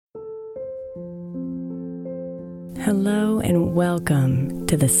Hello and welcome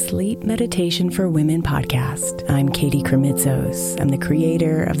to the Sleep Meditation for Women podcast. I'm Katie Kremitzos. I'm the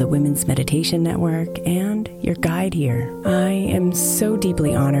creator of the Women's Meditation Network and your guide here. I am so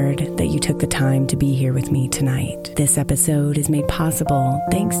deeply honored that you took the time to be here with me tonight. This episode is made possible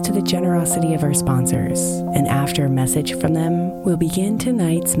thanks to the generosity of our sponsors. And after a message from them, we'll begin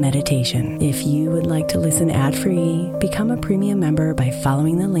tonight's meditation. If you would like to listen ad-free, become a premium member by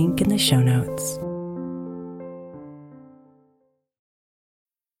following the link in the show notes.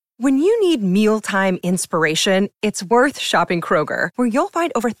 When you need mealtime inspiration, it's worth shopping Kroger, where you'll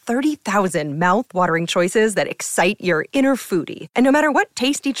find over 30,000 mouth-watering choices that excite your inner foodie. And no matter what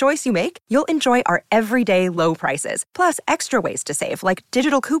tasty choice you make, you'll enjoy our everyday low prices, plus extra ways to save, like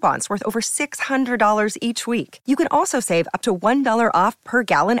digital coupons worth over $600 each week. You can also save up to $1 off per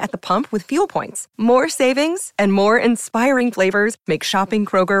gallon at the pump with fuel points. More savings and more inspiring flavors make shopping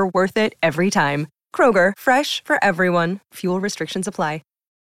Kroger worth it every time. Kroger, fresh for everyone. Fuel restrictions apply.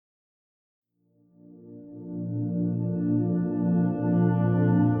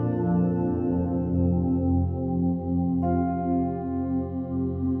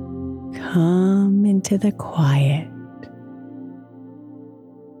 Come into the quiet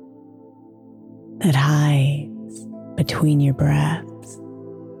that hides between your breaths,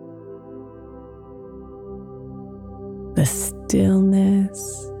 the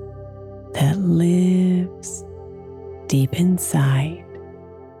stillness that lives deep inside.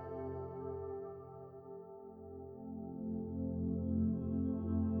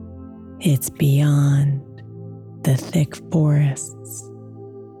 It's beyond the thick forests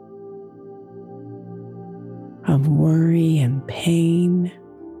of worry and pain.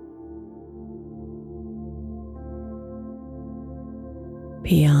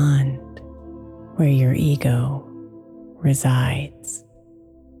 Beyond where your ego resides.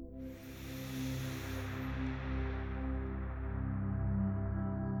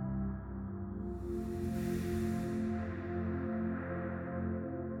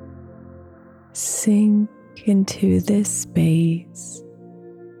 Sink into this space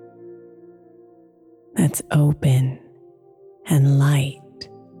that's open and light.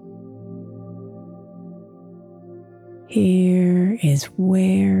 Here is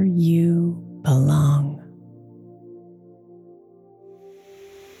where you belong.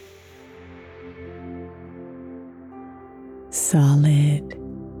 Solid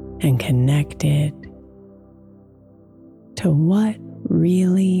and connected to what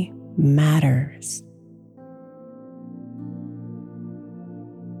really matters.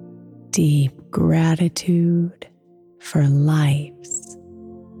 Deep gratitude for life's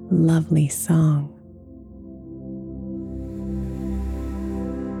lovely song.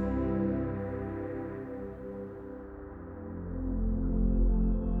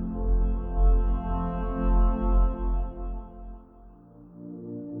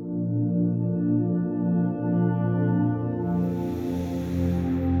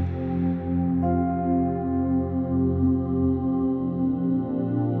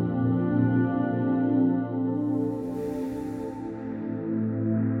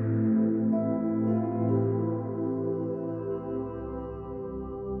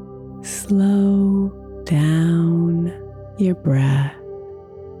 Slow down your breath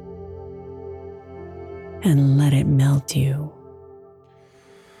and let it melt you.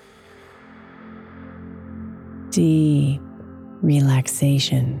 Deep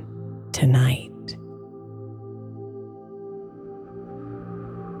relaxation tonight.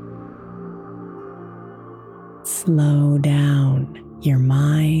 Slow down your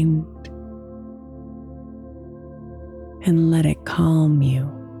mind and let it calm you.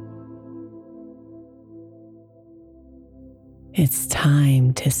 It's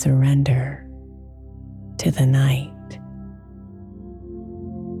time to surrender to the night.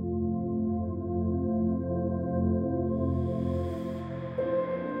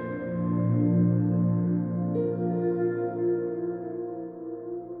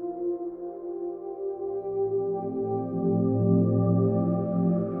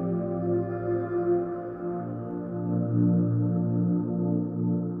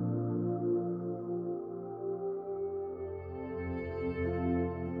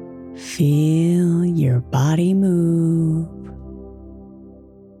 Feel your body move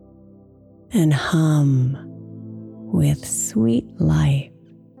and hum with sweet life.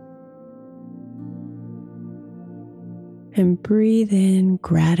 And breathe in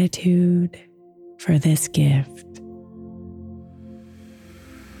gratitude for this gift.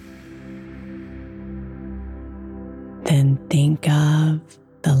 Then think of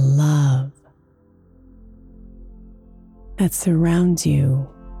the love that surrounds you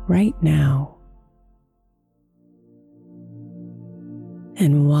right now.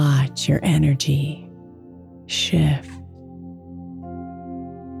 and watch your energy shift.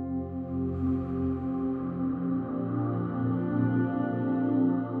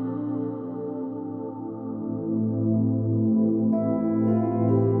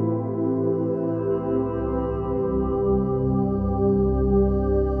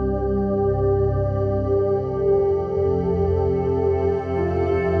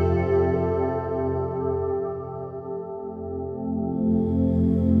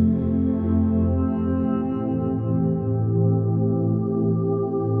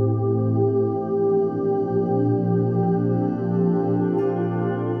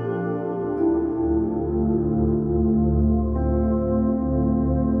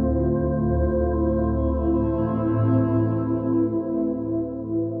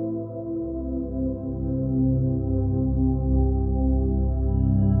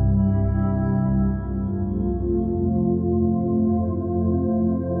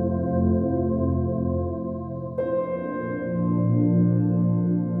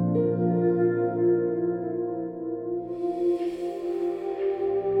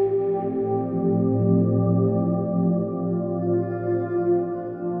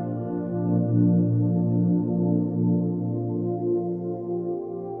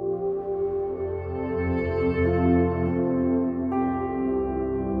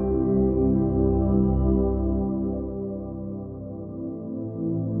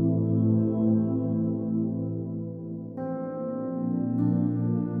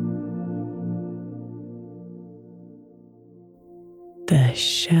 The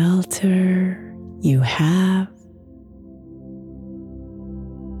shelter you have,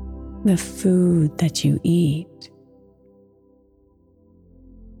 the food that you eat,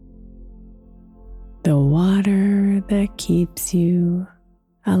 the water that keeps you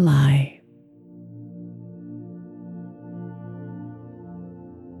alive.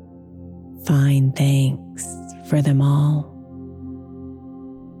 Find thanks for them all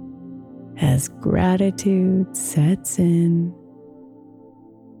as gratitude sets in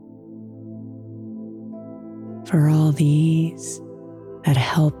for all these that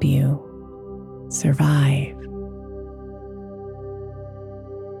help you survive.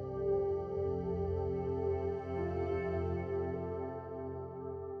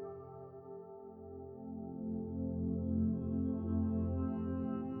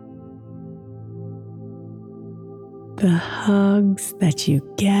 The hugs that you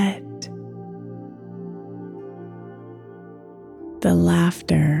get, the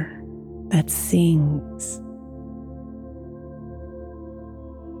laughter that sings,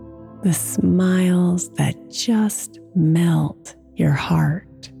 the smiles that just melt your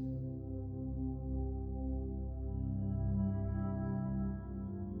heart.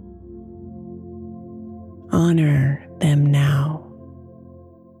 Honor them now.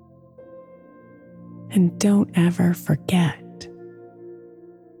 And don't ever forget.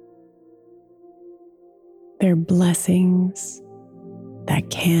 They're blessings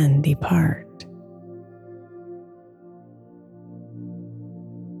that can depart.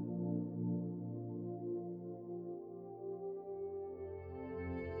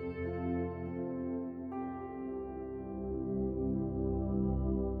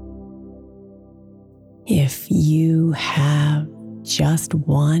 If you have just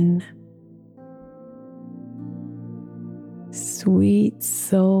one sweet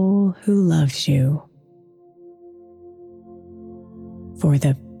soul who loves you for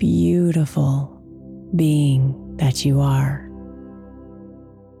the beautiful being that you are,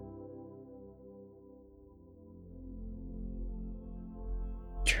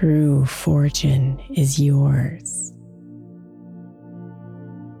 true fortune is yours.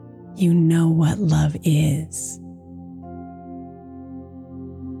 You know what love is.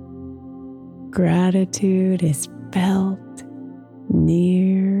 Gratitude is felt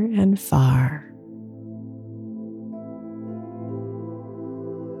near and far.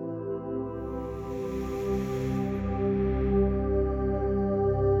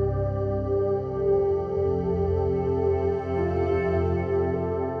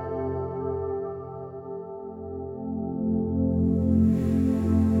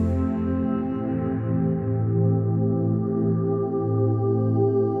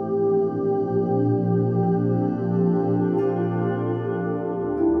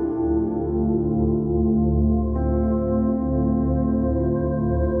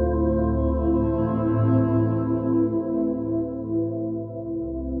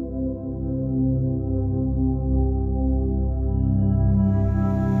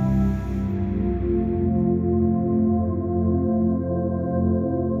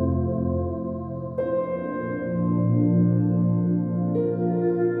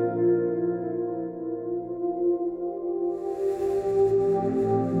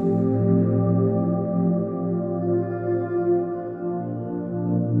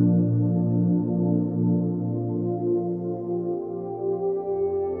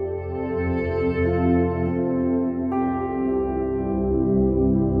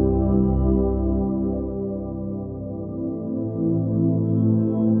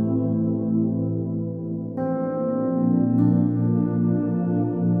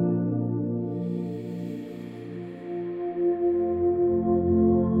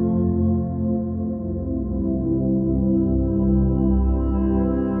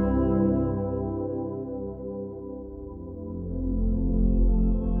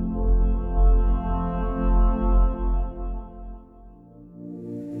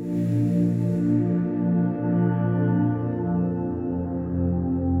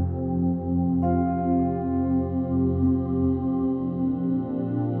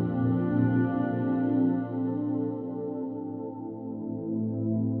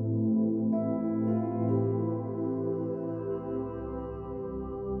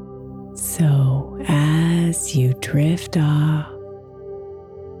 So as you drift off,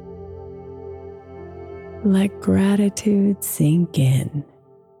 let gratitude sink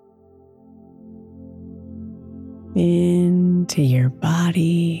into your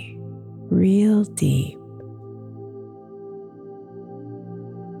body real deep.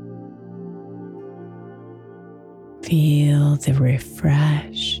 Feel the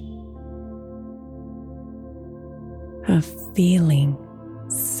refresh of feeling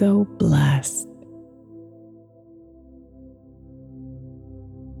so blessed.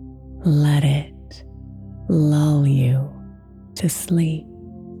 Let it lull you to sleep.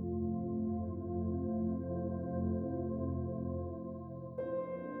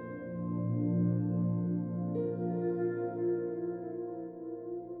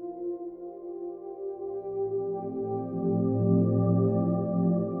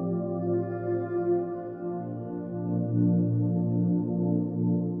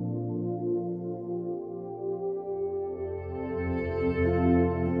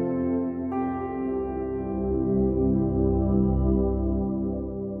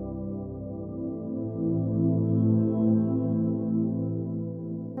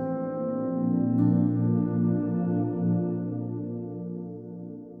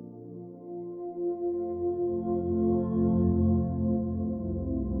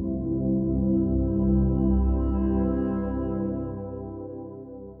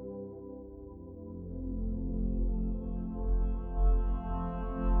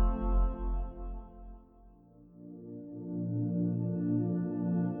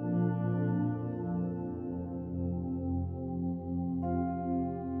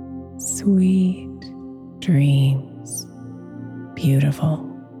 Sweet dreams, beautiful.